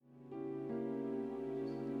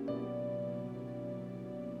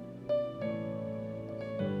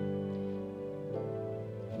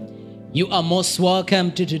You are most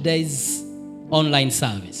welcome to today's online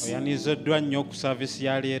service. Oyaniziddwa nnyo ku service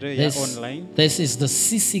ya leero ya online. This is the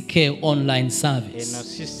CCK online service. Eno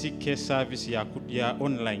CCK service ya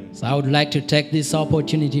online. So I would like to take this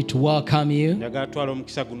opportunity to welcome you. Njagala twala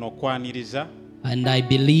omukisa guno okwaniriza. And I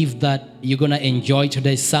believe that you're going to enjoy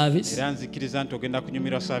today's service. Era nzikiriza nti ogenda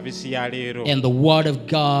kunyumirwa service ya leero. And the word of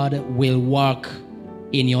God will work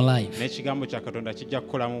in your life. N'ekigambo kya Katonda kijja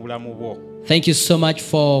kukola mu bulamu bwo. Thank you so much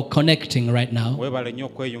for connecting right now. Weebale nnyo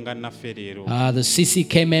okweyunga naffe leero. The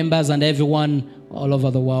CCK members and everyone all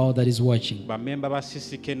over the world that is watching. Bammemba ba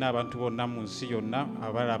CCK n'abantu bonna mu nsi yonna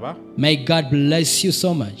abalaba. May God bless you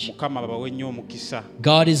so much. Mukama bawe nnyo omukisa.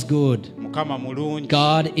 God is good. Mukama mulungi.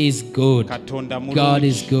 God is good. Katonda mulungi. God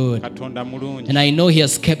is good. Katonda mulungi. And I know He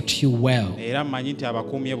has kept you well. Era mmanyi nti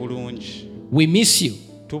abakuumye bulungi. We miss you.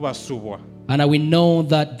 Tubasubwa. And we know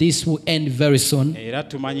that this will end very soon. Era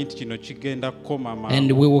tumanyi nti kino kigenda kukoma mangu.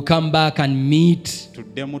 And we will come back and meet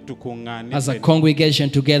Tuddemu tukuŋŋaane as a congregation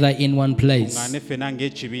together in one place. tukuŋŋaane ffenna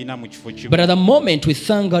ng'ekibiina mu kifo kimu. But at the moment, we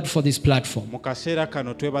thank God for this platform Mu kaseera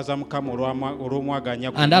kano twebaza Mukama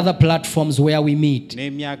olw'omwaganya and other platforms where we meet.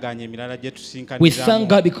 n'emyaganya emirala gye We thank tusinkaniramu.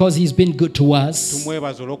 God because He's been good to us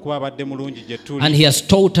Tumwebaza olw'okuba abadde mulungi gye tuli. and He has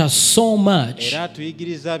taught us so much. Era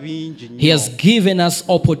atuyigiriza bingi He has nnyo. given us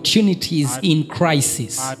opportunities in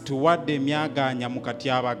crisis. Atuwadde emyaganya mu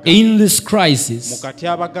katyabaga. In this Mu crisis,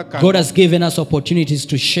 katyabaga God kano has given us opportunities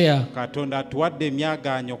to share Katonda atuwadde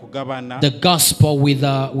emyaganya okugabana the gospel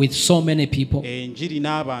with so many people. enjiri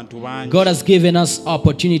n'abantu bangi. God has given us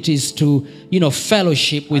opportunities to,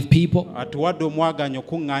 fellowship with people, Atuwadde omwaganya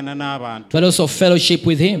okuŋŋaana n'abantu but also fellowship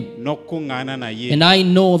with Him. n'okukuŋŋaana naye. And I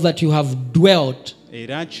know that you have dwelt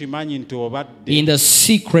Era nkimanyi nti obadde in the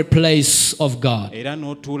secret place of God. era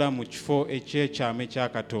n'otuula mu kifo eky'ekyama ekya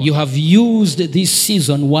Katonda. You have used this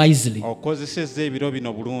season wisely. Okozesezza ebiro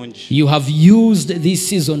bino bulungi. You have used this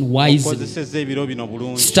season wisely. Okozesezza ebiro bino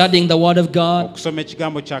bulungi. Studying the Word of God, Okusoma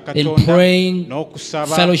ekigambo kya in Katonda praying,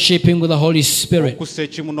 n'okusaba fellowshipping with the Holy Spirit. okussa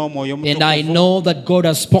ekimu n'omwoyo And I omutukuvu. know that God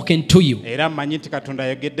has spoken to you. Era mmanyi nti Katonda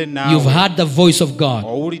ayogedde You've naawe. heard the voice of God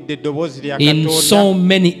Owulidde eddoboozi lya in so Katonda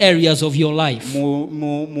many areas of your life. mu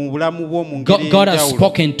bulamu bwo mu ngeri God has ey'enjawulo.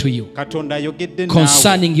 spoken to you Katonda ayogedde naawe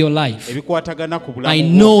concerning your life. ebikwatagana ku I bulamu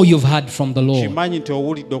bwo. know you've heard from the Lord. Kimanyi nti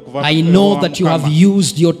owulidde okuva I ku know Mukama. that you have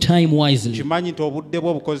used your time wisely. Kimanyi nti obudde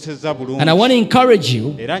bwo obukozesezza bulungi. And I want to encourage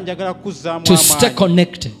you Era njagala kuzzaamu to stay amaanyi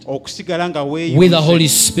connected okusigala nga with the Holy weeyunze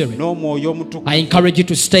Spirit. n'omwoyo omutukuvu. I encourage you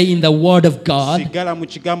to stay in the Word of God Sigala mu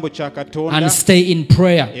kigambo kya Katonda and stay in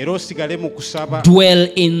prayer. era osigale mu kusaba. Dwell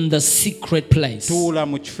in the secret place, Tuula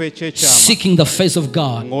mu kifo eky'ekyama seeking the face of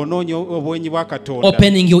God, ng'onoonya obwenyi bwa Katonda.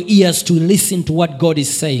 opening your ears to listen to what God is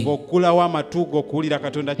saying. ng'oggulawo amatu go okuwulira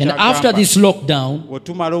Katonda And after ky'agamba. this lockdown,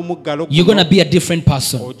 Bw'otumala omuggalo you're going to guno, be a different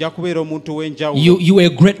person. ojja kubeera omuntu w'enjawulo. You are a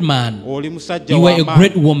great man. Oli musajja You are a w'amaanyi.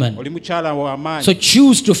 great woman. Oli mukyala w'amaanyi. So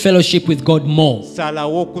choose to fellowship with God more.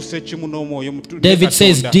 Salawo okussa ekimu n'omwoyo mutu- David ne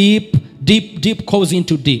says, Katonda. deep calls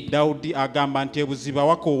into deep. Dawudi agamba nti ebuziba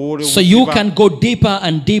wakoowoola So you ebuziba. can go deeper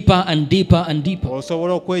and deeper and deeper and deeper.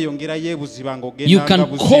 Osobola okweyongerayo ebuziba You ng'ogenda can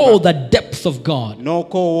nga call buziba. the depth of God.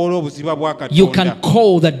 N'okoowoola obuziba bwa You can Katonda.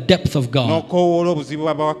 call the depth of God N'okoowoola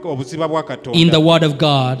obuziba bwa in the Katonda. Word of Mu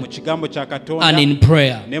God kigambo kya and Katonda in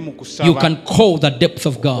prayer. ne mu You kusaba. can call the depth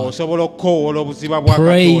of God. Osobola okukoowoola obuziba bwa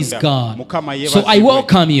Praise Katonda. God. Mukama So I yeebazibwe.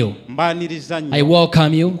 welcome you. Mbaaniriza nnyo. I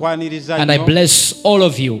welcome you Nkwaniriza and I nnyo. bless all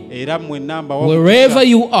of you. Era mwenna mbawa Wherever omukisa.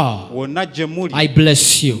 you are, Wonna gye muli I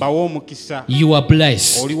bless you. mbawa omukisa. You are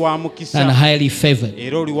blessed Oli wa and mukisa highly favored.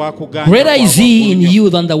 era oli wa kuganja Greater is kwa He in waggulu nnyo. you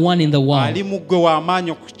than the one in the world. Ali mu ggwe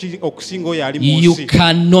w'amaanyi okusinga oyo ali mu You nsi.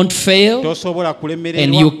 cannot fail Tosobola and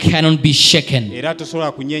kulemererwa you cannot be shaken. era tosobola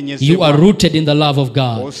You kunyeenyezebwa. are rooted in the love of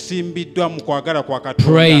God. Osimbiddwa mu kwagala kwa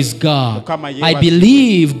Katonda. Praise God. Mukama I yeebazibwe.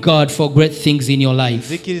 believe God for great things in your life.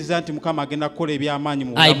 Nzikiriza nti Mukama agenda kukola eby'amaanyi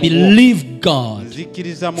mu I bulamu bwo. believe God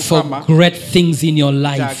Nzikiriza for Mukama great things in your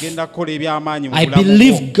life. agenda kukola eby'amaanyi mu I bulamu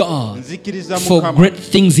believe bwo. God Nzikiriza for Mukama great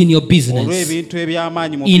things in your business, olw'ebintu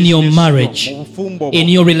eby'amaanyi mu in your business marriage, bwo, mu bufumbo bwo, in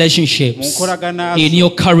your relationships, mu nkolagana in zo,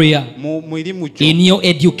 your career, mu mirimu gyo, in your mu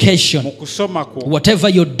education, kusoma kwo, whatever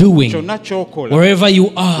you're doing, kyonna ky'okola, wherever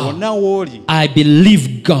you are. wonna w'oli. I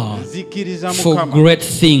believe God Nzikiriza for Mukama great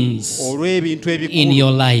things olw'ebintu in ebikulu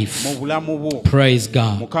your mu life. bulamu bwo. Praise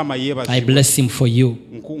God. Mukama I yeebazibwe. bless Him for you.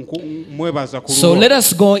 Mwebaza ku So lulwo. let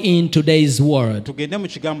us go in today's word. Tugende mu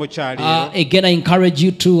kigambo kya leero. Again, I encourage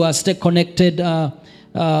you to stay connected on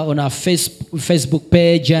our Facebook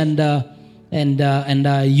page and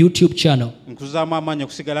YouTube channel. Nkuzaamu amaanyi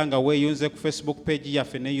okusigala nga weeyunze ku Facebook page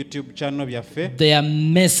yaffe ne YouTube channel byaffe. There are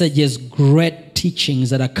messages, great teachings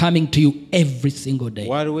that are coming to you every single day.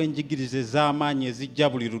 waliwo enjigiriza ez'amaanyi ezijja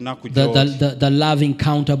buli lunaku The Love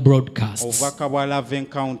Encounter broadcasts. obubaka bwa Love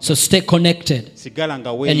Encounter. So stay connected sigala nga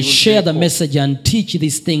and share the weeyunzeko, message and teach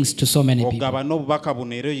these things to so many people. ogaba n'obubaka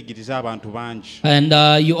buno era oyigiriza abantu bangi, And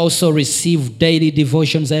you also receive daily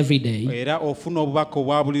devotions every day era ofuna obubaka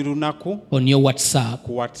obwa buli lunaku on your WhatsApp.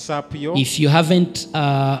 ku WhatsApp yo. If you haven't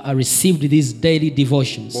received these daily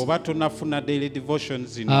devotions, bw'oba tonafuna daily devotions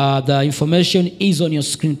zino, the information is on your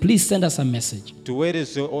screen. Please send us a message.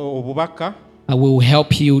 tuweereze obubaka, We will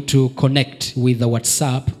help you to connect with the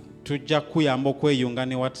WhatsApp tujja kuyamba okweyunga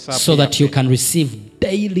ne WhatsApp so that you yaffe, can receive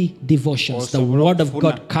daily devotions, the Osobola Word of okufuna-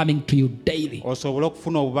 God coming to you daily. osobole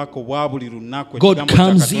okufuna obubaka obwa buli lunaku. God Ekigambo kya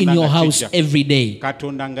comes in Katonda your nga house kijja. every day,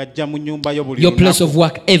 Katonda ng'ajja mu nnyumba yo buli your place of lunaku,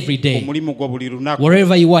 work every day. omulimu gwo buli lunaku,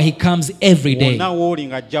 Wherever you are, He comes every day. wonna w'oli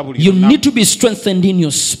ng'ajja buli You lunaku. need to be strengthened in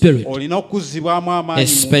your spirit, olina okuzzibwamu amaanyi mu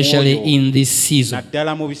especially mwoyo, in this season.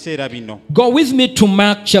 naddala mu biseera bino. Go with me to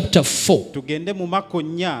Mark chapter 4, tugende mu Mako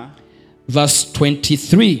 4 verse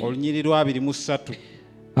 23 olunyiriri lwa 23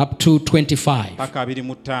 up to 25. paka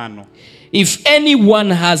 25. If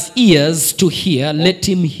anyone has ears to hear, let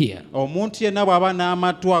him hear. omuntu yenna bw'aba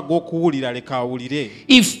n'amatu ag'okuwulira leka awulire.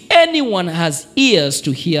 If anyone has ears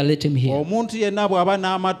to hear, let him hear. omuntu yenna bw'aba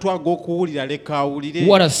n'amatu ag'okuwulira leka awulire.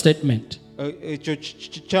 What a statement. ekyo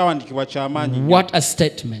kyawandiikibwa kyamaanyi nnyo. What a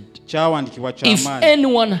statement. kyawandiikibwa If kyamaanyi.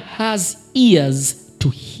 anyone has ears to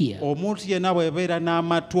hear, omuntu yenna bw'ebeera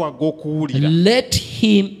n'amatu ag'okuwulira let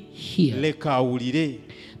him hear. leka awulire.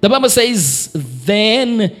 The Bible says,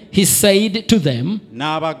 then he said to them,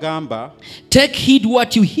 n'abagamba, take heed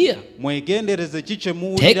what you hear. mwegendereze ki kye Take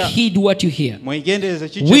muwulira. heed what you hear. mwegendereze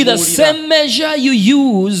ki kye With the muwulira. same measure you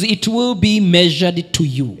use, it will be measured to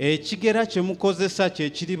you. ekigera kye mukozesa kye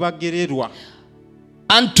kiribagererwa,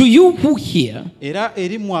 And to you who hear, era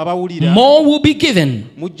eri mu abawulira more will be given.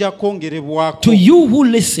 mujja kwongerebwako. To you who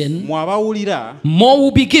listen, mu abawulira more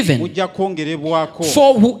will be given. mujja kwongerebwako.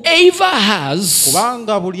 For whoever has,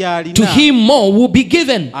 kubanga buli to alina him more will be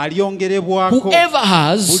given. alyongerebwako. Whoever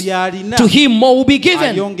has, buli alina to him more will be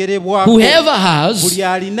given. alyongerebwako. Whoever has, buli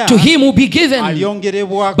alina to him will be given.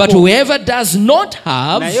 alyongerebwako. But whoever does not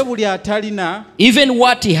have, naye buli atalina even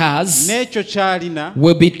what he has, n'ekyo ky'alina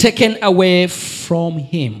will be taken away from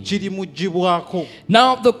him. kiri muggyibwako.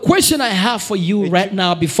 Now, the question I have for you right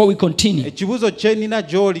now before we continue ekibuzo kye nnina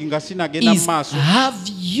gy'oli nga sinagenda mu is, maaso, have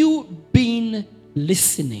you been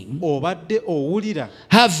listening? obadde owulira,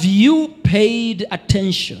 Have you paid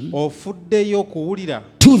attention ofuddeyo okuwulira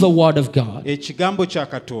to the Word of God? ekigambo kya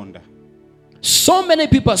Katonda. So many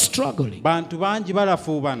people are struggling, bantu bangi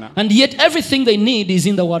balafuubana, and yet everything they need is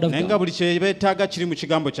in the Word of naye nga God. buli kye beetaaga kiri mu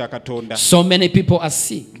kigambo kya Katonda. So many people are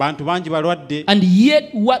sick, bantu bangi balwadde, and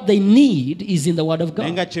yet what they need is in the Word of naye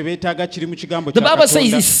God. nga kye beetaaga kiri mu kigambo The kya Bible says He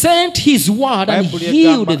Katonda. sent His Word and Bayibuli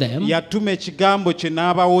healed egamba them yatuma ekigambo kye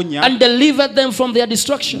n'abawonya and delivered them from their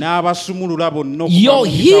destruction. n'abasumulula bonna Your okuva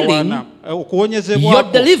mu healing, mitawaana. Your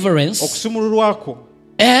okuwonyezebwako, deliverance, okusumululwako,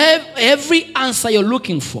 every answer you're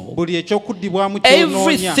looking for, buli ekyokuddibwamu ky'onoonya,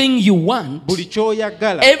 everything you want, buli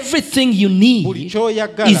ky'oyagala, everything you buli need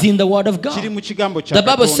ky'oyagala is in the Word of kiri God. mu kigambo kya The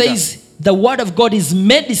Bible Katonda. says the Word of God is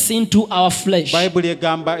medicine to our flesh. Bayibuli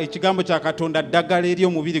egamba ekigambo kya Katonda ddagala eri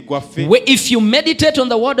omubiri gwaffe. If you meditate on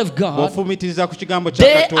the Word of God bw'ofumitiriza ku kigambo kya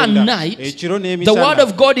day and Katonda night, ekiro the Word n'emisana,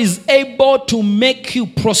 of God is able to make you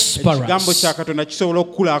ekigambo prosperous. kya Katonda kisobola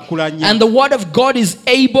okukulaakulanya, And the Word of God is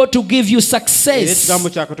able to give you era success. ekigambo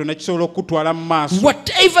kya Katonda kisobola okukutwala mu maaso.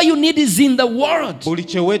 Whatever you need is in the Word. buli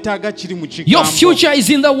kye weetaaga kiri mu Your kigambo. future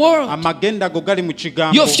is in the Word. amagenda go gali mu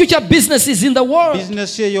kigambo. Your future business is in the Word.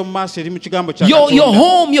 bizinesi ey'omu maaso eri mu kigambo kya Your Katonda.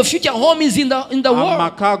 home, your future home is in the Word.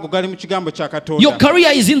 amaka go gali mu kigambo kya Your Katonda.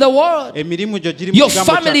 career is in the Word. emirimu gyo giri mu Your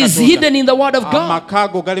kigambo kya family is Katonda. hidden in the Word of God.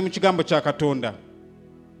 amaka go gali mu kigambo kya Katonda.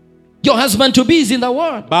 Your husband to be is in the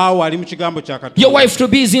Word. baawo ali mu kigambo kya Katonda. Your wife to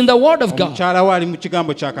be is in the Word of God. omukyala we ali mu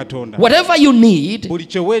kigambo kya Katonda. Whatever you need, buli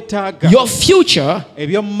kye weetaaga your future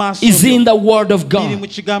eby'omu maaso is byo in the Word of biri mu God.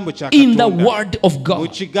 kigambo kya In the Katonda. Word of mu God.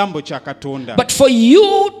 kigambo kya Katonda. But for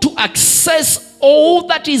you to access all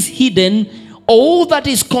that is hidden, all that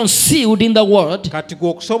is concealed in the Word, kati gwe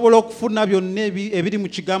okusobola okufuna byonna ebiri mu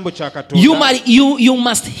kigambo kya you Katonda,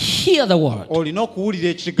 must hear the Word. olina okuwulira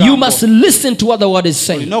You ekigambo. must listen to what the Word is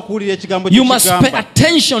saying. olina okuwulira ekigambo You must pay ky'ekigamba.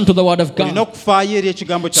 attention to the Word of olina God. okufaayo eri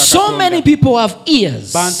ekigambo kya So many Katonda. people have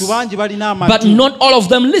ears, bantu bangi balina but amatu, not all of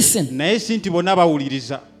them listen. naye si nti bonna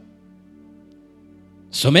bawuliriza.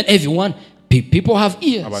 People have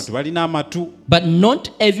ears, abantu balina amatu, but not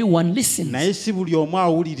everyone listens. naye si buli omu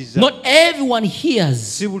awuliriza. Not everyone hears.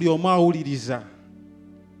 si buli omu awuliriza.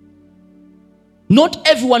 Not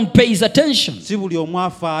everyone pays attention. si buli omu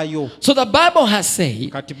afaayo. So the Bible has said,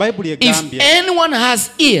 Kati Bayibuli if egambye anyone has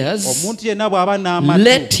ears, omuntu yenna bw'aba n'amatu,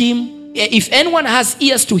 let him, if anyone has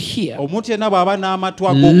ears to hear, omuntu yenna bw'aba n'amatu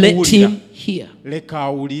let ag'okuwulira, him hear. leka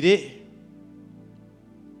awulire.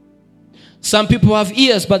 Some people have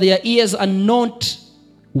ears, but their ears are not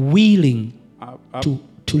willing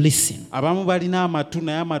to listen. Abamu balina amatu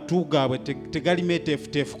naye amatu gaabwe tegali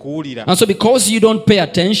meeteefuteefu kuwulira. And so because you don't pay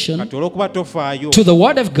attention Kati olw'okuba tofaayo to the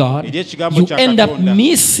word of God, eri ekigambo you kya end up Katonda,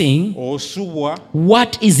 missing osubwa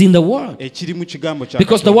what is in the word. ekiri mu kigambo kya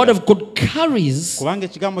Because the word Katonda. of God carries Kubanga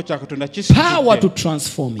ekigambo kya Katonda power to kisitudde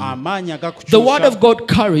transform you. amaanyi The word agakukyusa. of God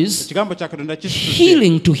carries Ekigambo kya Katonda kisitudde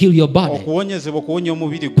healing to heal your body, okuwonyezebwa okuwonya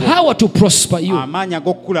omubiri gwo, power to prosper you, amaanyi power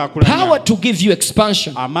ag'okukulaakulanya, to give you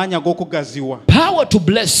expansion, amaanyi ag'okugaziwa, power to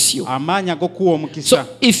bless you. amaanyi ag'okuwa omukisa. So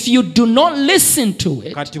if you do not listen to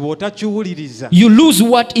it, Kati bw'otakiwuliriza you lose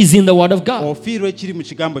what is in the word of God. ofiirwa ekiri mu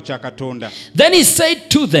kigambo kya Katonda. Then he said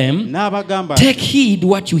to them, N'abagamba take heed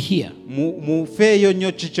what you hear. mufeeyo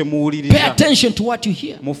nnyo ki kye Pay muwuliriza, attention to what you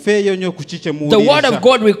hear. mufeeyo nnyo ku ki kye The word of muwuliriza.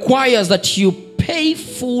 God requires that you pay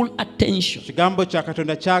full attention. Kigambo kya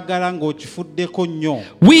Katonda kyagala ng'okifuddeko nnyo,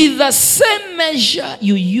 With the same measure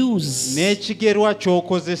you use, n'ekigerwa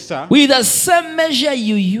ky'okozesa, with the same measure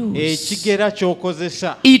you use, ekigera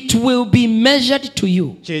ky'okozesa it will be measured to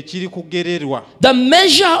you. kye kiri kugererwa. The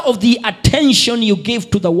measure of the attention you give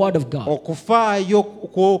to the word of God. Okufaayo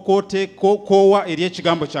kwowa eri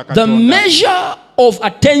ekigambo kya The Katonda, measure of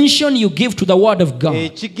attention you give to the word of God.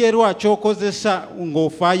 ekigerwa ky'okozesa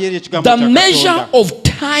ng'ofaayo eri ekigambo The kya measure Katonda, of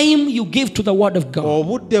time you give to the word of God.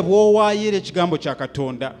 obudde bw'owaayo eri ekigambo kya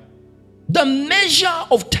Katonda, The measure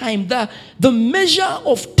of time, the measure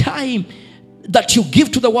of time that you give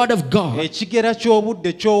to the word of God, ekigera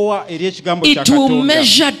ky'obudde ky'owa eri ekigambo kya it will Katonda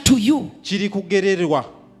measure to you. kiri kugererwa.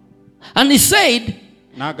 And he said,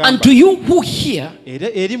 and N'agamba to you who hear,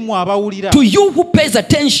 eri mmwe abawulira, to you who pays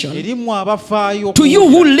attention, eri mmwe abafaayo to you who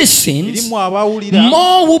okuwulira, eri listens, mmwe abawulira,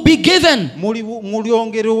 more will be given.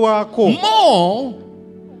 mulyongerwako. More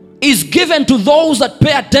is given to those that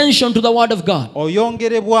pay attention to the word of God.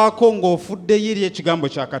 oyongerebwako ng'ofuddeyo eri ekigambo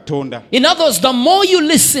kya Katonda. In other words, the more you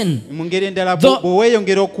listen, Mu ngeri endala The- bwe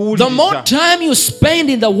weeyongera the more okuwuliriza, time you spend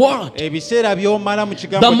in the word, ebiseera by'omala mu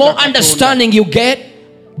kigambo the more kya Katonda, understanding you get,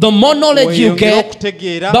 the more knowledge you weeyongera get,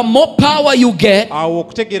 okutegeera, the more power you get. awo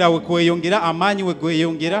okutegeera we kweyongera, amaanyi we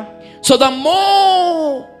gweyongera. So the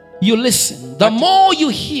more you listen, the more you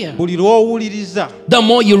hear, Buli lw'owuliriza, the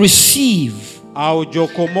more you receive. awo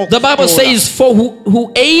gy'okoma The Bible okutoola. says, for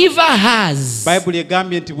whoever has, Bayibuli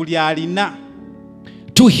egambye nti buli alina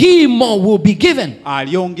to him more will be given.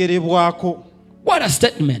 alyongerebwako. What a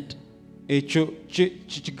statement. Ekyo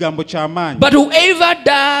kigambo ky'amaanyi. But whoever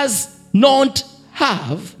does not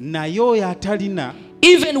have, Naye oyo atalina,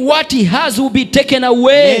 even what he has will be taken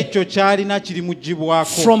away n'ekyo ky'alina kiri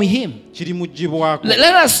muggyibwako. from him. Kiri muggyibwako.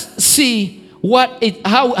 Let us see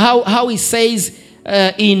how he says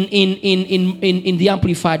in the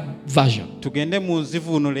Amplified Version. Tugende mu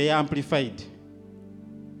nzivuunulo eya Amplified.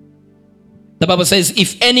 The Bible says,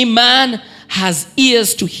 if any man has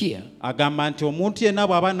ears to hear, Agamba nti omuntu yenna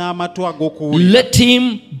bw'aba n'amatu ag'okuwulira, let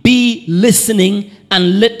him be listening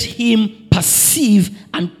and let him perceive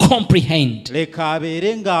and comprehend. leka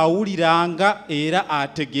abeere ng'awuliranga era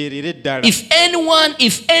ategeerere ddala.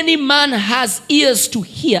 If any man has ears to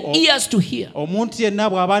hear, Omuntu yenna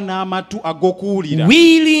bw'aba n'amatu ag'okuwulira,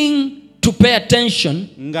 willing to pay attention,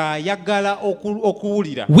 ng'ayagala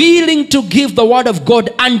okuwulira, willing to give the word of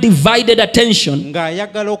God undivided attention,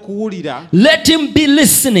 ng'ayagala okuwulira, let him be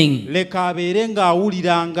listening leka abeere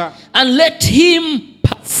ng'awuliranga and let him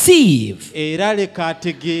perceive era leka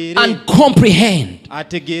ategeere, and comprehend.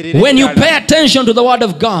 ategeerere When you ddala. pay attention to the word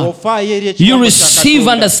of God, Ofaayo eri you ekigambo kya receive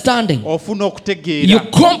Katonda, understanding, ofuna you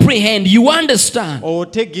okutegeera, comprehend, you understand.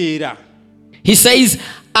 otegeera. He says,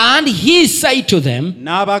 and he said to them,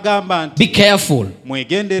 N'abagamba nti be careful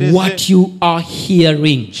mwegendereze what you are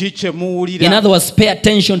hearing. ki kye In muwulira. other words, pay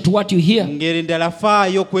attention to what you hear. Ngeri endala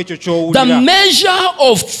faayo ku ekyo The ky'owulira. measure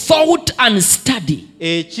of thought and study.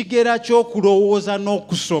 Ekigera ky'okulowooza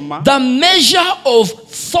n'okusoma. The measure of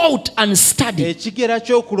thought and study. Ekigera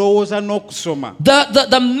ky'okulowooza n'okusoma.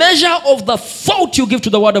 The measure of the thought you give to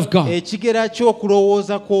the word of God. Ekigera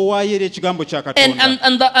ky'okulowooza kw'owaayo eri ekigambo kya Katonda.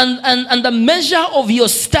 And the measure of your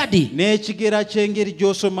study. N'ekigera ky'engeri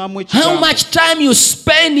gy'osomamu How ekigambo. much time you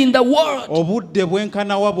spend in the word. Obudde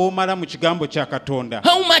bwenkanawa bw'omala mu kigambo kya Katonda.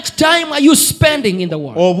 How much time are you spending in the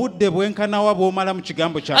word? Obudde bwenkanawa bw'omala mu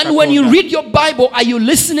kigambo kya And when you Katonda. read your Bible, are you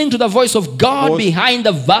listening to the voice of God Bw'os- behind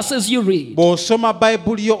the verses you read? bw'osoma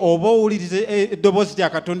bayibuli yo oba owuliriza eddoboozi lya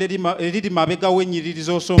katonda eriri mabega w'ennyiriri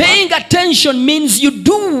z'osoma. Paying attention means you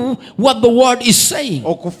do what the word is saying.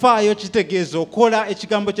 Okufaayo kitegeeza okola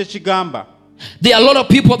ekigambo kye kigamba. There are a lot of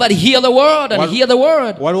people that hear the word and hear the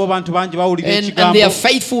word. Waliwo bantu bangi bawulira And they are ekigambo,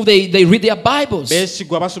 faithful. They read their Bibles.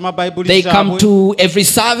 beesigwa basoma bayibuli They come zaabwe, to every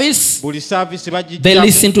service. buli saavisi They bagijjamu,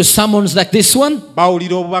 listen to sermons like this one.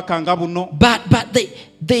 bawulira obubaka nga buno, But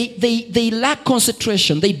they lack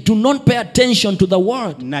concentration. They do not pay attention to the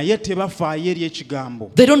word. naye tebafaayo eri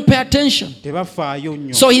ekigambo, They don't pay attention. tebafaayo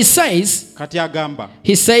nnyo. So he says, Kati agamba,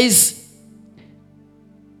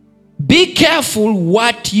 be careful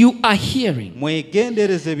what you are hearing.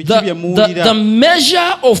 mwegendereze biki bye The muwulira.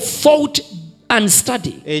 measure of thought and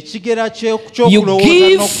study Ekigera ky'okulowooza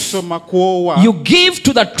give- n'okusoma kwowa, you give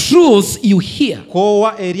to the truth you hear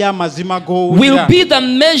kwowa eri amazima will g'owulira, be the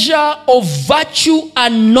measure of virtue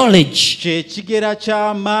and knowledge kyekigera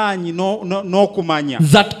ky'amaanyi n'okumanya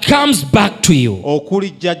that comes back to you.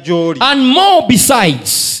 okulijja gy'oli, And more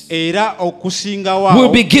besides era okusingawo will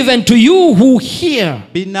awo be given to you who hear.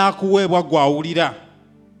 binaakuweebwa gw'awulira.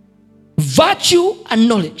 Virtue and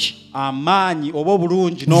knowledge. Amaanyi oba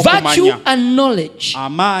obulungi Virtue n'okumanya, and knowledge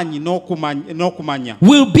amaanyi n'okumanya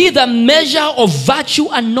will be the measure of virtue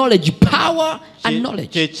and knowledge, power and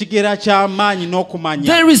knowledge. kyekigera ky'amaanyi n'okumanya.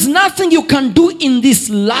 There is nothing you can do in this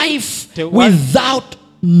life Tewali- without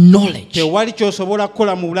knowledge. Tewali ky'osobola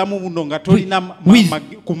kukola mu bulamu buno nga tolina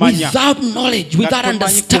kumanya, Without knowledge, nga without tomanyi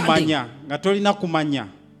understanding. kumanya, nga tolina kumanya.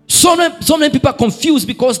 So many people are confused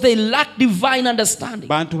because they lack divine understanding.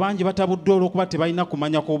 Bantu bangi batabuddwa olw'okuba tebalina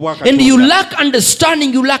kumanya kw'obwa And you Katonda. lack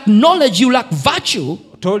understanding, you lack knowledge, you lack virtue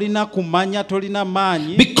Tolina kumanya, tolina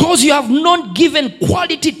maanyi because you have not given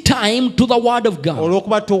quality time to the word of God.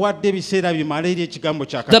 olw'okuba towadde ebiseera bimala eri ekigambo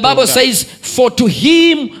kya The Bible Katonda. says, for to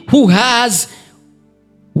him who has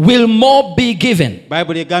will more be given.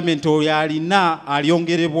 Bayibuli egambye nti oyo alina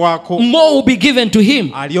alyongerebwako, More will be given to him.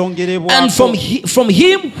 And alyongerebwako, from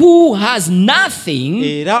him who has nothing,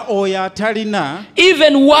 era oyo atalina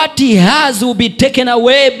even what he has will be taken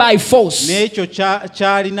away by force. n'ekyo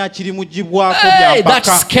ky'alina kirimugibwako Hey, that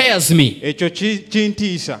byapaka. scares me. Ekyo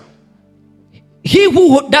kintiisa. He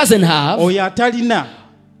who doesn't have, Oyo atalina,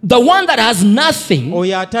 the one that has nothing,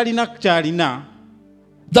 oyo atalina kyalina,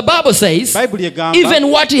 the Bible says, Bayibuli egamba even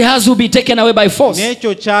what he has will be taken away by force.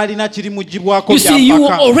 n'ekyo kyalina kirimugibwako You see, you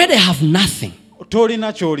byapaka. already have nothing.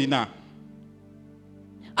 Tolina ky'olina,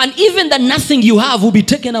 And even the nothing you have will be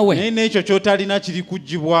taken away. naye n'ekyo ky'otalina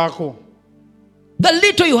kirikugibwako. The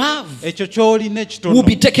little you have Ekyo ky'olina will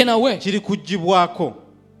be ekitono taken away. kirikugibwako.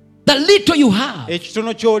 The little you have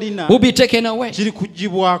Ekitono ky'olina will be taken away.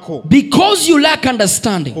 kirikugibwako. Because you lack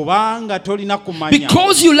understanding. Kubanga tolina kumanya.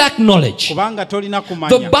 Because you lack knowledge. Kubanga tolina The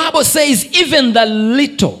kumanya. Bible says even the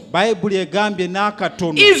little, Bayibuli egambye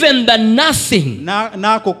n'akatono, even the nothing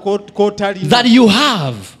n'ako k'otalina, that you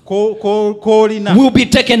have k'olina will be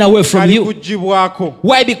taken away from you. kalikugibwako.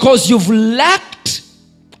 Why? Because you've lacked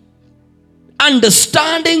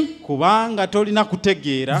understanding Kubanga tolina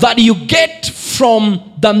kutegeera that you get from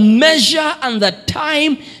the measure and the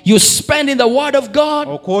time you spend in the Word of God.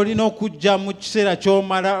 okwolina okujja mu kiseera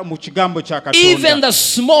ky'omala mu kigambo kya Even Katonda. the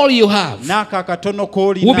small you have N'ako akatono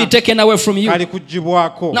will be k'olina taken away from you.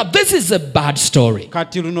 kalikugibwako. Now, this is a bad story.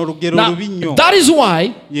 Kati luno lugero Now, lubi nnyo. that is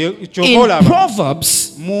why Ky'oba in olaba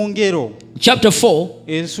Proverbs mu ngero chapter 4,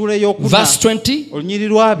 ensula ey'okuna verse 20 olunyiri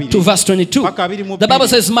lwabiri to verse 22, paka abiri mu the Bible bbiri.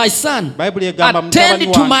 says, my son, Bayibuli egamba attend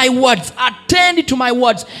mutabani to wange, my words, attend to my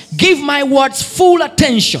words, give my words full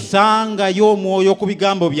attention. sangayo omwoyo ku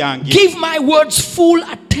bigambo byange, Give my words full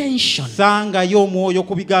attention. sangayo omwoyo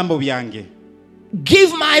ku bigambo byange,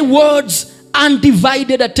 Give my words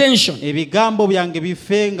undivided attention. ebigambo byange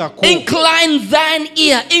bifengako, Incline thine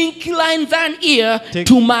ear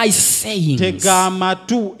to my sayings. tega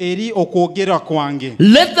amatu eri okwogera kwange,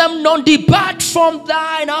 Let them not depart from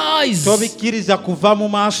thine eyes. tobikkiriza kuva mu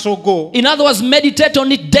maaso go. In other words, meditate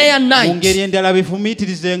on it day and Mu night. ngeri endala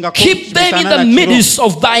bifumiitirizengako Keep them in misana the na kiro. midst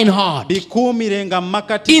of thine heart. Bikuumirenga mu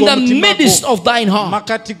makati In the g'omutima midst gwo, of thine mu heart.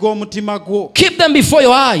 makati g'omutima gwo, Keep them before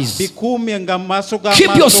your eyes. bikuumenga mu maaso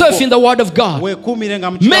Keep yourself in the word of God.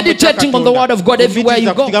 weekuumirenga mu kigambo kya Meditating on the word of God Katonda. everywhere you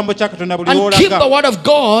Fumiitiriza go. ku kigambo kya Katonda buli And keep the w'olaga. word of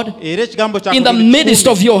God Era ekigambo kya in the Katonda midst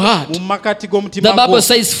of your heart. mu makati g'omutima The gwo. Bible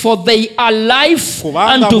says, for they are life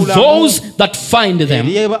Kubanga unto bulamu those that find them,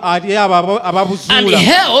 eri abo and ababuzuula,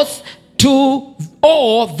 health to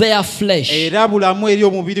all their flesh. era bulamu eri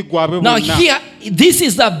omubiri gwabwe Now bwonna. here, this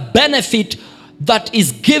is the benefit that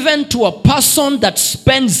is given to a person that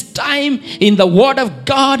spends time in the Word of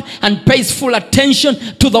God and pays full attention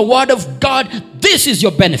to the Word of God, this is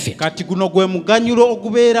your benefit. Kati guno gwe muganyulo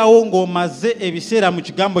ogubeerawo ng'omaze ebiseera mu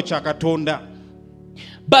kigambo kya Katonda.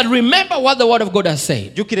 But remember what the Word of God has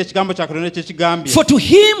said. Jjukira ekigambo kya Katonda kye kigambye. For to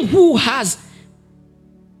him who has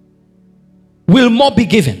will more be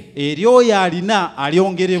given. Eri oyo alina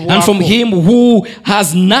alyongerebwako. And from him who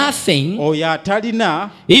has nothing, oyo atalina,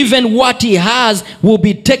 even what he has will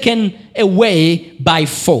be taken away by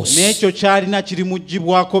force. n'ekyo ky'alina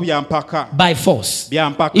kirimuggyibwako bya mpaka. By force. Bya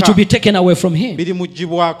mpaka. It will be taken away from him.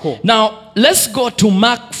 Birimuggyibwako. Now, let's go to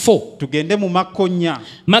Mark 4. Tugende mu Makko 4.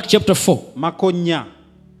 Mark chapter 4. Makko 4.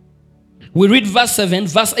 We read verse 7,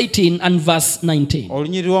 verse 18, and verse 19.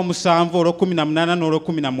 Olunyiriri lw'omusanvu olw'okumi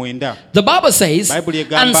n'olw'okumi na mwenda. The Bible says, Bible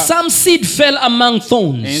egamba, and some seed fell among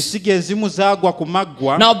thorns. Ensigo ezimu zaagwa ku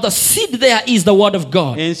maggwa. Now the seed there is the word of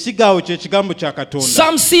God. Ensigo awo kye kigambo kya Katonda.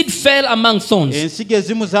 Some seed fell among thorns. Ensigo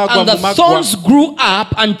ezimu zaagwa And mu the maggwa. thorns grew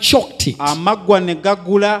up and choked it. Amaggwa ne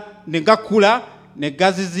gakula ne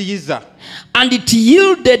gaziziyiza. And it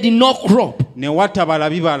yielded no crop. Ne watabala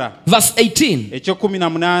bibala. Verse 18. Eky'ekumi na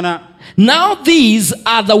munaana. Now these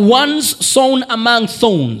are the ones sown among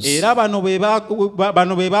thorns. Era bano be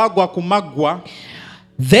baagwa ku maggwa.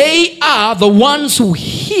 They are the ones who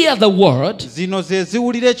hear the word. Zino ze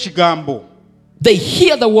ziwulira ekigambo. They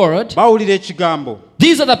hear the word. Bawulira ekigambo.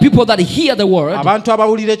 These are the people that hear the word. Abantu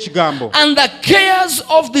abawulira ekigambo. And the cares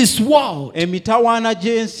of this world. Emitawaana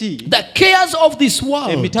gy'ensi. The cares of this world.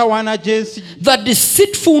 Emitawaana gy'ensi. The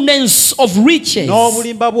deceitfulness of riches.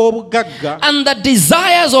 N'obulimba bw'obugagga. And the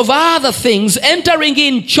desires of other things entering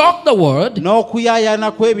in choke the word.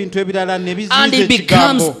 N'okuyaayana kw'ebintu ebirala ne biziyiza And it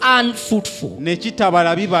becomes ekigambo. unfruitful. Ne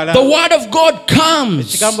kitabala bibala. The word of God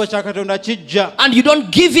comes. Ekigambo kya Katonda kijja. And you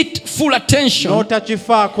don't give it full attention.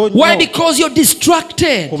 N'otakifaako nnyo. Why? Because you're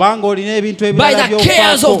distracted Kubanga olina ebintu by ebirala the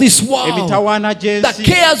cares of by'ofaako. this world. Emitawaana The gy'ensi.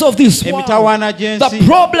 cares of this world. Emitawaana gy'ensi. The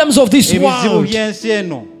problems of this Ebizibu world. by'ensi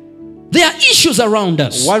eno. There are issues around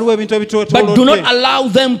us. Waliwo ebintu But do not ebitwetoolodde. allow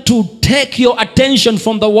them to take your attention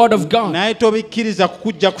from the word of God. Naye tobikkiriza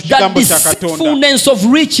kukujja ku The kigambo kya Katonda. deceitfulness of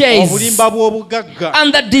riches Obulimba bw'obugagga.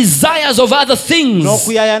 and the desires of other things,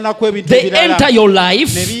 N'okuyaayana kw'ebintu they ebirala. enter your Ne life,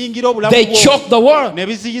 biyingira obulamu they bwo. choke the word, Ne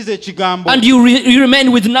biziyiza ekigambo. and you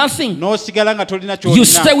remain with nothing. N'osigala nga tolina You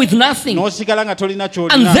stay ky'olina. with nothing. N'osigala nga tolina And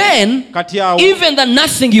ky'olina. then, Kati awo even the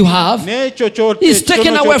nothing you have n'ekyo is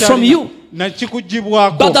taken away from you.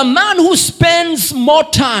 nakikuggibwako. But the man who spends more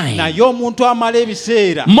time, Naye omuntu amala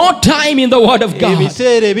ebiseera more time in the word of God,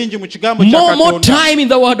 ebiseera ebingi mu kigambo kya more Katonda. time in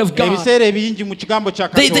the word of God, Ebiseera ebingi mu kigambo kya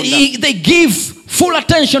Katonda. they give full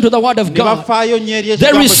attention to the word of Ne God. bafaayo nnyo eri They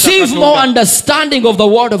ekigambo kya receive more Katonda. understanding of the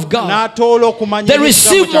word of God. N'atoola okumanya They eri ekigambo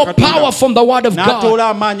receive kya more Katonda. power from the word of N'atoola God,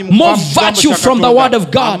 amaanyi mu more kuva mu kigambo virtue kya from the Katonda. word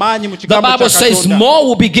of God. Amaanyi mu The kigambo Bible kya says Katonda. more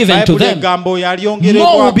will be given to Bayibuli them. egamba oyo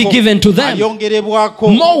More will be given to them. alyongerebwako.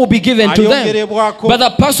 More will be given to them. Alyongerebwako. But the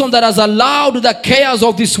person that has allowed the cares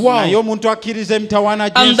of this Naye world omuntu akkiriza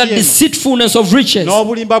emitawaana and the gy'ensi eno. deceitfulness of riches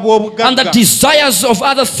N'obulimba and the bw'obugagga. desires of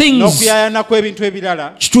other things N'okuyaayana kw'ebintu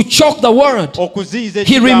ebirala. to choke the word, Okuziyiza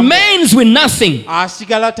he ekigambo. remains with nothing.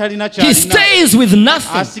 Asigala talina He kyalina. stays with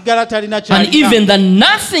nothing. Asigala talina And kyalina. even the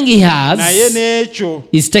nothing he Naye has n'ekyo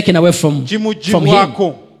is taken away from him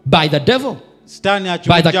kimuggyibwako. by the devil, Sitaani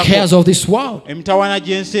by the cares akimuggyako. of this world. Emitawaana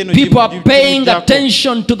gy'ensi eno People are paying kimuggyako.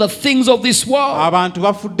 attention to the things of this world. Abantu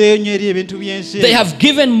bafuddeyo nnyo eri ebintu by'ensi They eno. have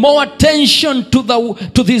given more attention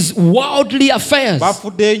to these worldly affairs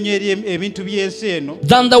Bafuddeyo nnyo eri ebintu by'ensi eno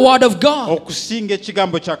than the word of God. okusinga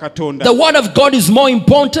ekigambo kya Katonda. The word of God is more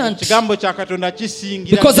important Ekigambo kya Katonda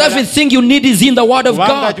kisingira because ddala. everything you need is in the word of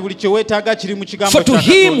Kubanga God. buli kye weetaaga kiri mu kigambo For to kya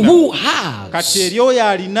him Katonda. who Kati has eri oyo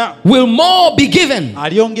alina will more be given,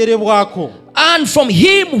 alyongerebwako. and from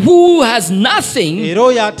him who has nothing, Era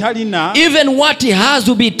oyo atalina even what he has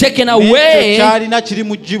will be taken n'ekyo away kyalina by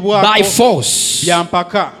kirimuggyibwako force. bya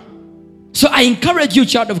mpaka. So I encourage you,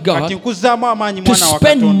 child of Kati God, nkuzzaamu amaanyi to mwana wa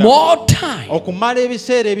spend Katonda more time okumala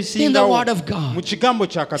ebiseera in the ebisingawo word of God. mu kigambo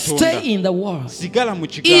kya Katonda. Stay in the word. Sigala mu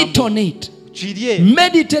Eat kigambo. on it. Kirye.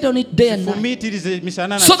 Meditate on it day and night, Fumiitirize emisana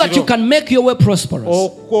na so that you kiro. can make your way prosperous,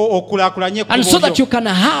 Okulaakulanye and so ekkubo that lyo. you can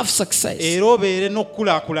have success. Era obeere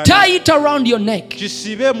n'okulaakulana. Tie it around your neck.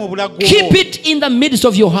 Kisibe mu bulago Keep bwo. it in the midst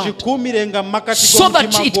of your heart, Kikuumirenga mu makati so that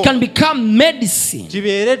g'omutima it gwo. can become medicine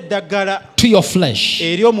Kibeere eddagala to your flesh.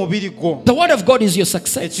 eri omubiri gwo. The word of God is your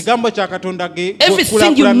success. Ekigambo kya Katonda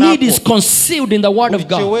Everything you need is concealed in the word of kye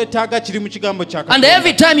God. weetaaga kiri mu kigambo kya And Katonda.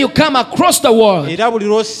 every time you come across the word, Era buli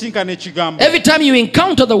lw'osisinkana ekigambo ekigambo, Every time you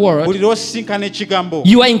encounter the word, buli lw'osisinkana ekigambo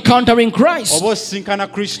you are encountering Christ. oba osisinkana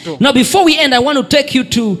Kristo. Now, before we end, I want to take you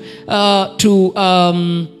to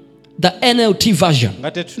the NLT version.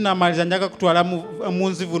 Nga tetunamaliriza njaga kutwala mu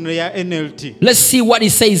nzivuno ya NLT. Let's see what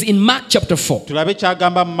it says in Mark chapter 4. Tulabe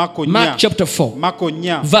kyagamba mu Mako Mark 4. chapter 4, Mako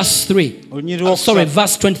 4. verse 3.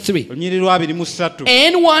 Verse 23. Olunyiri lwa 23.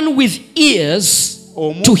 Anyone with ears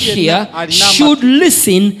to hear should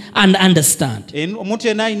listen and understand. Omuntu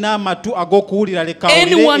yenna alina amatu ag'okuwulira leka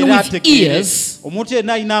Anyone awulire era with ategeere. ears Omuntu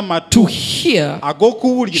yenna alina To amatu hear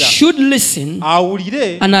ag'okuwulira should listen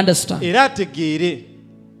awulire and understand. era ategeere.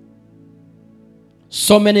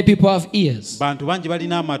 So many people have ears, Bantu bangi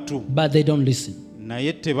balina amatu but they don't listen.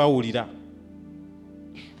 naye tebawulira.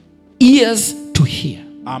 Ears to hear.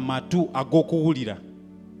 Amatu ag'okuwulira.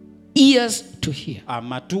 Ears to hear.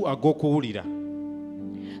 Amatu ag'okuwulira.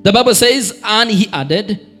 The Bible says, and he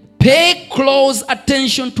added, pay close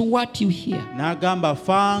attention to what you hear. N'agamba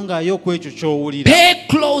fangayo ku ekyo ky'owulira. Pay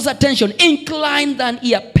close attention. Incline thine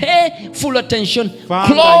ear. Pay full attention. Fangayo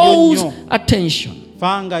Close nnyo. attention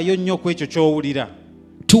Fangayo nnyo ku ekyo ky'owulira.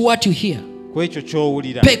 to what you hear. Ku ekyo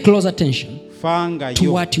ky'owulira. Pay close attention to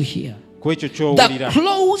Fangayo what you hear. ku ekyo The ky'owulira.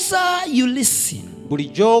 closer you listen, Buli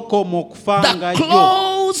gy'okoma the okufangayo.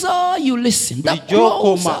 closer you listen, the Bulijjo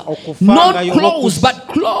okoma closer, okufangayo not close, oba but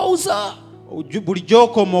closer. Buli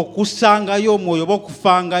gy'okoma okusangayo omwoyo oba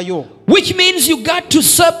okufangayo. Which means you got to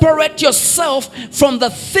separate yourself from the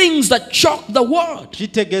things that choke the word.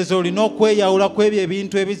 Kitegeeza olina okweyawula ku ebyo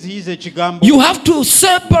ebintu ebiziyiza ekigambo. You have to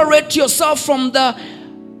separate yourself from the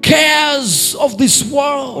cares of this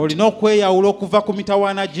world. Olina okweyawula okuva ku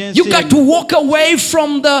mitawaana gy'ensi You got eno. to walk away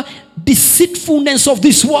from the deceitfulness of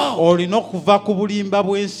this world. Olina okuva ku bulimba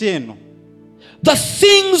bw'ensi eno. The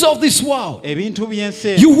things of this world. Ebintu by'ensi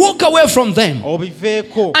eno You walk away from them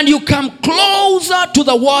obiveeko. and you come closer to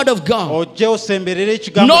the word of God. Ojje osemberere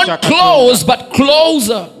ekigambo kya Not Katonda. close, but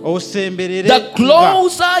closer. Osemberere The nga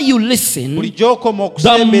closer you listen, buli gy'okoma the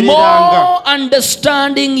okusembereranga more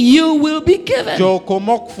understanding you will be given.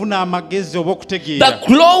 gy'okoma okufuna amagezi oba The okutegeera.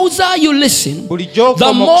 closer you listen, Buli the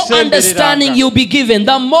gy'okoma more understanding okusembereranga you'll be given.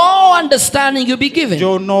 The more understanding you'll be given.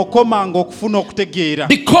 gy'onookomanga okufuna okutegeera.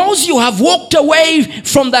 Because you have walked away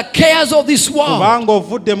from the cares of this world. Kubanga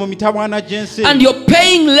ovudde mu mitawaana gy'ensi And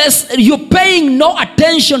you're paying no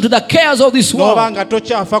attention to the cares of this n'oba world. nga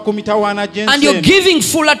tokyafa ku mitawaana And gy'ensi you're eno giving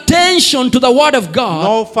full attention to the word of God.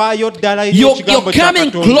 n'ofaayo ddala eri You're ekigambo kya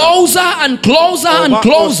coming Katonda closer and closer and oba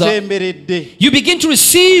closer. osemberedde You begin to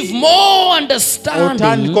receive more otandika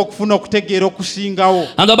understanding. okufuna okutegeera okusingawo.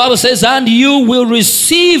 And the Bible says, and you will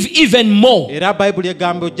receive even more. Era bayibuli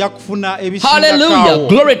egamba ojja kufuna Hallelujah. ebisingakaawo.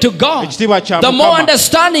 Glory to God. Ekitiibwa kya The more Mukama.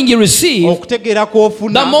 understanding you receive, Okutegeera the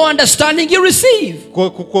kw'ofuna more understanding you receive.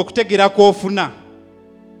 okutegeera kw'ofuna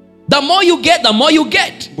The more you get, the more you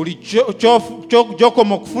get. buli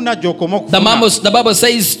gy'okoma okufuna gy'okoma The okufuna. Bible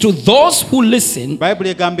says, to those who listen Bayibuli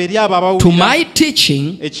egamba eri abo to abawulira my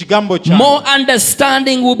teaching, ekigambo kyange more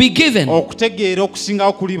understanding will be given. okutegeera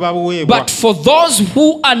okusingawo kuli babuweebwa. But for those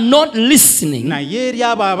who are not listening, Naye eri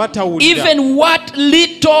abo abatawulira even what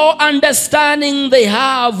little understanding they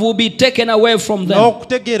have will be taken away from them.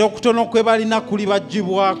 n'okutegeera okutono kwe balina kuli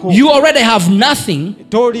baggyibwako. You already have nothing.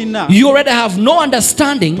 Tolina You already have no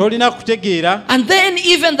understanding. tolina kutegeera And then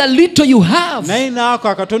even the little you have naye naako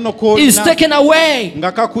akatono is k'olina taken away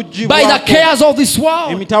nga by the kakuggyibwako cares of this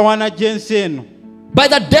world, emitawaana gy'ensi eno. by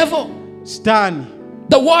the devil. Sitaani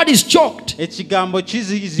The word is choked. ekigambo You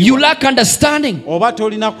kiziyizibwa lack understanding. oba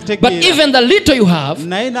tolina But kutegeera even the little you have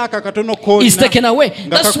naye n'ako akatono is taken k'olina away. nga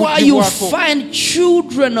That's why you kakuggyibwako. find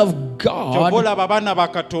children of Ky'oba God olaba abaana ba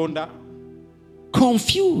Katonda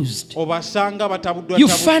confused. obasanga You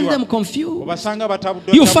find them batabuddwatabuddwa confused.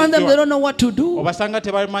 obasanga You find them, they batabuddwatabuddwa don't know what to do. obasanga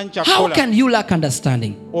tebamanyi How kyakukola. can you lack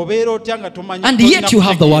understanding? Obeera otya nga tomanyi And tolina yet you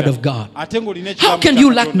have the kutegeera. word of God. Ate ng'olina How ekigambo can kya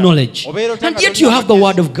you lack Katonda. knowledge? Obeera otya And nga yet tolina you have the magezi,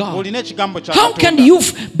 word of God. ng'olina ekigambo kya How can Katonda. you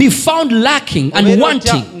be found lacking and Obeera otya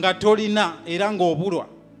wanting, nga tolina era ng'obulwa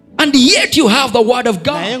and yet you have the word of naye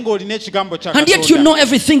God? ng'olina ekigambo kya And yet you Katonda know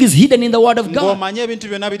everything is hidden in the word of God. ng'omanye ebintu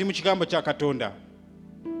byonna biri mu kigambo kya Katonda.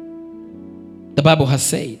 The Bible has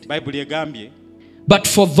said, Bayibuli egambye but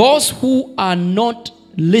for those who are not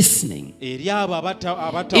listening, eri abo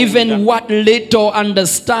even abatawulira what little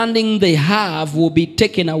understanding they have will be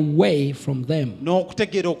taken away from them.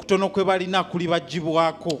 n'okutegeera okutono kwe balina kuli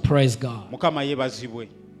baggyibwako. Praise God. Mukama yeebazibwe.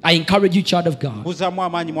 I encourage you, child of God, Buzaamu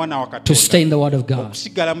amaanyi mwana wa to stay Katonda in the word of God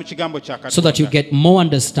okusigala mu kigambo kya so that you Katonda get more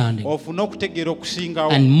understanding ofune okutegeera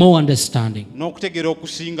okusingawo and more understanding. n'okutegeera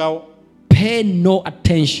okusingawo. Pay no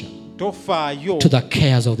attention tofaayo to the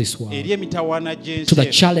cares of this world, eri emitawaana to gy'ensi the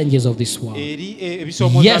challenges of this world. eri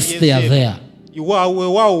ebisoomooza Yes, they are there.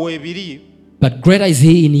 waawo weebiri But greater is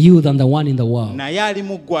he in you than the one in the world. naye ali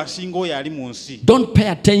mu ggwe asinga oyo ali mu nsi. Don't pay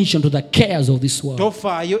attention to the cares of this world,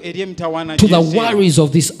 Tofaayo eri emitawaana to the gy'ensi worries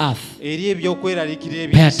of this earth. eri ebyokweraliikira Pay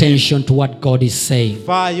eby'ensi. attention to what God is saying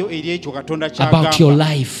Faayo eri ekyo Katonda about your ky'agamba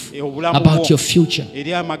life, obulamu about bwo, your future.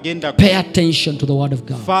 eri amagenda go. Pay attention to the word of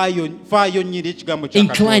God. Faayo nnyo eri ekigambo kya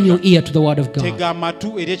Incline your Katonda. ear to the word of God. Tega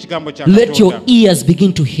amatu eri ekigambo kya Let your Katonda. ears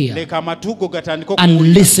begin to hear Leka amatu go gatandike and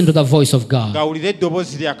okuwulira listen to the voice of God. gawulire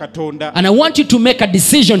eddoboozi lya Katonda. And I want you to make a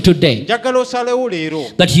decision today Njagala osalewo leero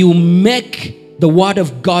that you make the word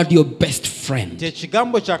of God your best friend. nti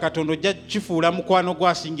ekigambo kya Katonda ojja kifuula mukwano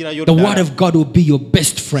gwasingira The word ddala. of God will be your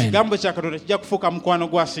best friend. Ekigambo kya Katonda kijja kufuuka mukwano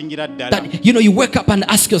gwasingira ddala. That you wake up and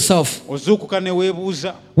ask yourself, Ozuukuka ne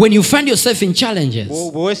weebuuza when you find yourself in challenges,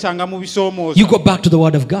 bwe weesanga mu bisoomooza you go back to the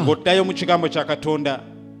word of God. ng'oddayo mu kigambo kya Katonda.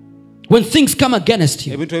 When things come against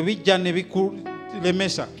you, Ebintu ebijja ne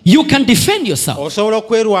bikulemesa you can defend yourself. osobola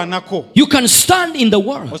okwerwanako, You can stand in the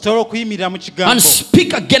word osobola okuyimirira mu and kigambo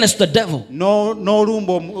speak against the devil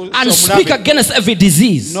n'olumba and speak omulabe, against every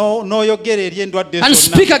disease n'oyogera eri endwadde and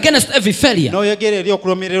zonna, speak against every failure. n'oyogera eri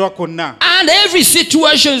okulomererwa kwonna. And every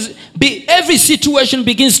situation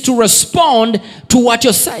begins to respond to what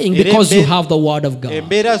you're saying because you have the word of God.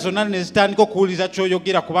 Embeera zonna ne zitandika okuwuliriza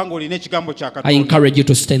ky'oyogera kubanga olina ekigambo kya I Katonda. encourage you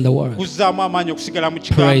to stay in the word. Kuzzaamu amaanyi okusigala mu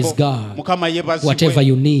Praise kigambo. God. Mukama Whatever yeebazibwe.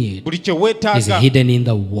 you need Buli kye is weetaaga hidden in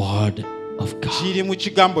the word of God. kiri mu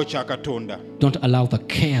kigambo kya Katonda. Don't allow the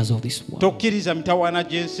cares of this world Tokkiriza mitawaana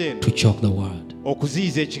gy'ensi eno to choke the word.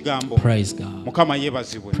 okuziyiza ekigambo. Praise God. Mukama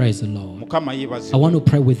yeebazibwe. Praise the Lord. Mukama I yeebazibwe. want to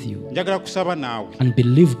pray with you Njagala kusaba naawe and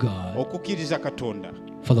believe God okukkiriza Katonda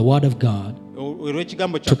for the word of God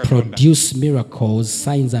olw'ekigambo to kya Katonda produce miracles,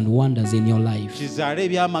 signs, and wonders in your life. kizaale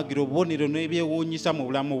ebyamagiro, obubonero n'ebyewuunyisa mu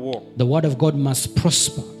bulamu bwo. The word of God must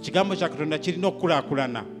prosper Ekigambo kya Katonda kirina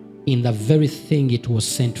okukulaakulana in the very thing it was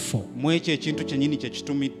sent for mu ekyo ekintu kyennyini kye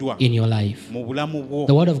kitumiddwa in your life. mu bulamu bwo.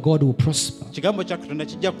 The word of God will prosper Ekigambo kya Katonda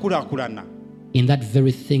kijja kukulaakulana in that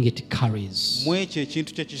very thing it carries mu ekyo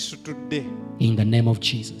ekintu kye kisitudde in the name of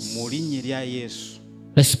Jesus. mu linnya erya Yesu.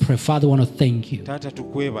 Let's pray. Father, I want to thank you Taata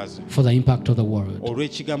tukwebaza for the impact of the word.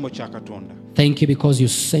 olw'ekigambo kya Katonda. Thank you because you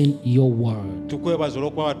sent your word. Tukwebaza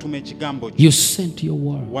olw'okuba watuma ekigambo kyo. You sent your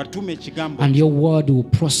word, Watuma ekigambo and kyo your word will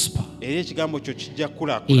prosper era ekigambo kyo kijja in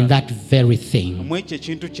kukulaakulana that very thing mu ekyo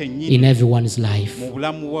ekintu in kyennyini everyone's life. mu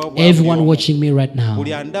bulamu bwa Everyone buli omu. watching me right now,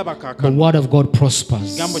 Buli andaba the kaakano word of God prospers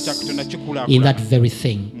ekigambo kya Katonda in kikulaakulana that very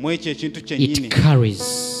thing. mu ekyo ekintu kyennyini It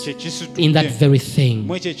carries kye in that kisitudde very thing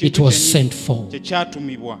mu ekyo it ekintu was kyennyini sent for. kye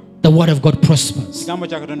kyatumibwa. The word of God prospers. Ekigambo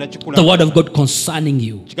kya Katonda The kikulaakulana. word of God concerning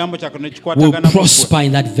you Ekigambo kya Katonda will kikwatagana mu ggwe. prosper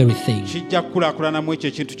in that very thing. Kijja kukulaakulana mu ekyo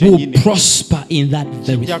ekintu Will kyennyini. prosper in that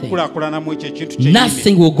very Kijja thing. kukulaakulana mu ekyo ekintu kyennyini.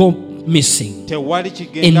 Nothing will go missing, Tewali and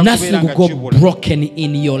kigenda nothing kubeera will nga go kibula. broken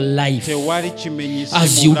in your life Tewali kimenyise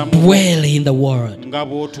as mu you bulamu bwo. dwell in the word, Nga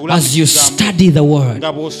bw'otuula as mu you kigambo, study the word,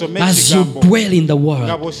 nga bw'osoma as you ekigambo, dwell in the nga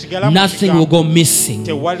word. bw'osigala mu Nothing kigambo, will go missing,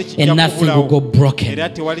 tewali kijja and nothing will go kubulawo, broken era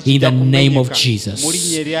tewali in kijja the name of kumenyeka. Jesus. Mu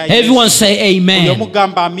linnya erya Everyone Yesu. say Buli amen.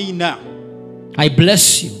 omugamba amiina. I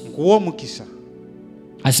bless you. Nkuwa omukisa.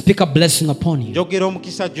 I speak a blessing upon you. Njogera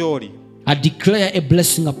omukisa gy'oli. I declare a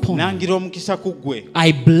blessing upon you. Nangira omukisa ku ggwe.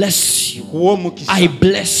 I bless you. Nkuwa omukisa. I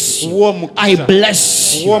bless you. Nkuwa omukisa. I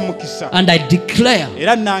bless Nkuwa you. omukisa. And I declare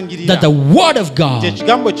Era nangirira that the word of nti God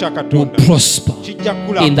ekigambo kya will Katonda prosper kijja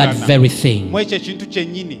in that kukulaakulana very thing. mu ekyo ekintu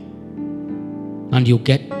kyennyini. And you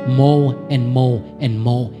get more and more and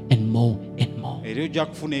more and more and more. Era ojja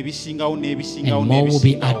kufuna ebisingawo n'ebisingawo And more will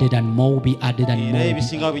be n'ebisingawo. added and more will be added and more Era will be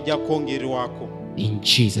ebisingawo bijja kwongerwako in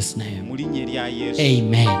Jesus' name. mu linnya erya Yesu.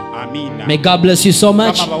 Amen. Amiina. May God bless you so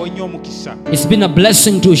much. Mukama bawe nnyo omukisa. It's been a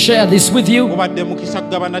blessing to share this with you, Mubadde mukisa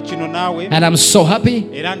kugabana kino naawe and I'm so happy.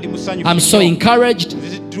 era ndi musanyufu I'm so nnyo. encouraged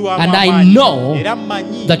Nziddwamu and I amaanyi. know Era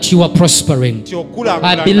mmanyi that you are prospering. nti I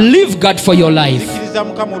okulaakulana. believe God for your life. Zikiriza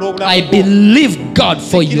Mukama olw'obulamu I bwo. believe God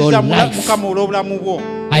for your Zikiriza life. Mukama olw'obulamu bwo.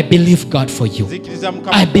 I believe God for you. Zikiriza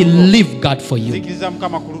Mukama I ku lulwo. believe God for you. Zikiriza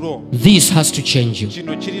Mukama ku lulwo. This has to change you.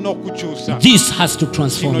 Kino kirina okukyusa. This has to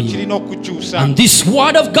transform Kino you. kirina okukyusa. And this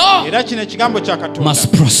word of God Era kino ekigambo kya Katonda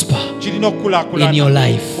must prosper kirina okukulaakulana in your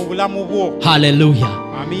life. mu bulamu bwo. Hallelujah.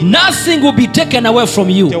 Nothing will be taken away from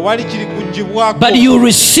you, tewali kiri kuggyibwako. but you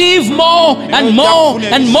receive more and more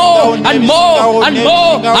and more and more and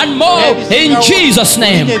more and more in Jesus'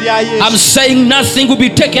 name. I'm saying nothing will be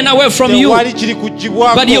taken away from you, Tewali kiri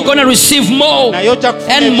kuggyibwako. but you're going to receive more Naye ojja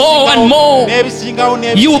kufuna and more and more. n'ebisingawo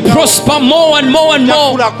n'ebisingawo. You will prosper more and more and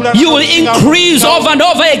more. You will increase over and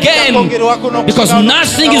over again, because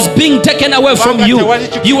nothing is being taken away from you.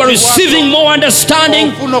 You are receiving more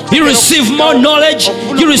understanding. You receive more knowledge.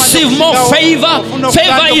 You receive more favor.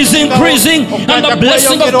 Favor is increasing, and the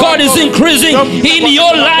blessing of God is increasing in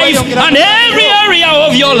your life and every area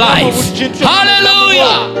of your life.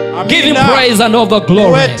 Hallelujah. Give him praise and all the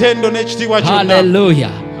glory. Ettendo n'ekitiibwa kyonna.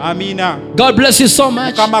 Hallelujah. Amina. God bless you so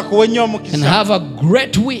much, Mukama akuwe nnyo and omukisa. have a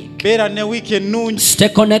great week. Beera ne wiiki ennungi. Stay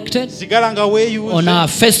connected Sigala nga on weeyuuze. our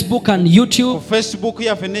Facebook and Ku YouTube. Facebook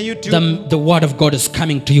yaffe ne YouTube. The word of God is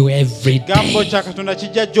coming to you every Kigambo day. kya Katonda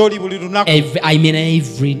kijja gy'oli buli lunaku.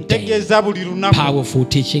 Every day. Tegeeza buli lunaku. Powerful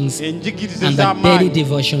teachings Enjigiriza and the daily ez'amaanyi.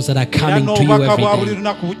 devotions that are Era coming to you n'obubaka bwa buli every day.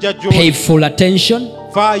 lunaku bujja Pay gy'oli. full attention.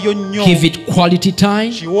 Faayo nnyo. Give it quality time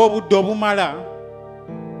Kiwe obudde obumala.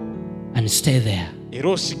 and stay there Era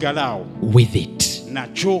osigale awo. with it.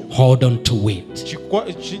 Nakyo Hold on to it. It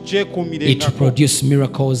kyekuumirengako. will produce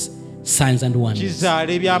miracles, signs and wonders. Kizaala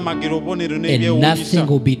ebyamagero obubonero And n'ebyewuunyisa. nothing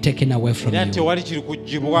will be taken away from Era you, tewali kiri but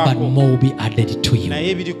kuggyibwako. more will be added to you,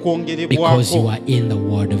 Naye biri because you kwongerebwako. are in the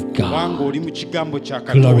word of Kubanga God. oli mu kigambo kya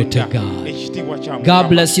Glory to Katonda. God. Ekitiibwa kya God Mukama.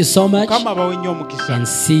 bless you so much, Mukama abawe nnyo omukisa. and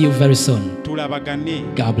see you very soon. Tulabagane.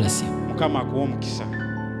 God bless you. Mukama akuwe omukisa.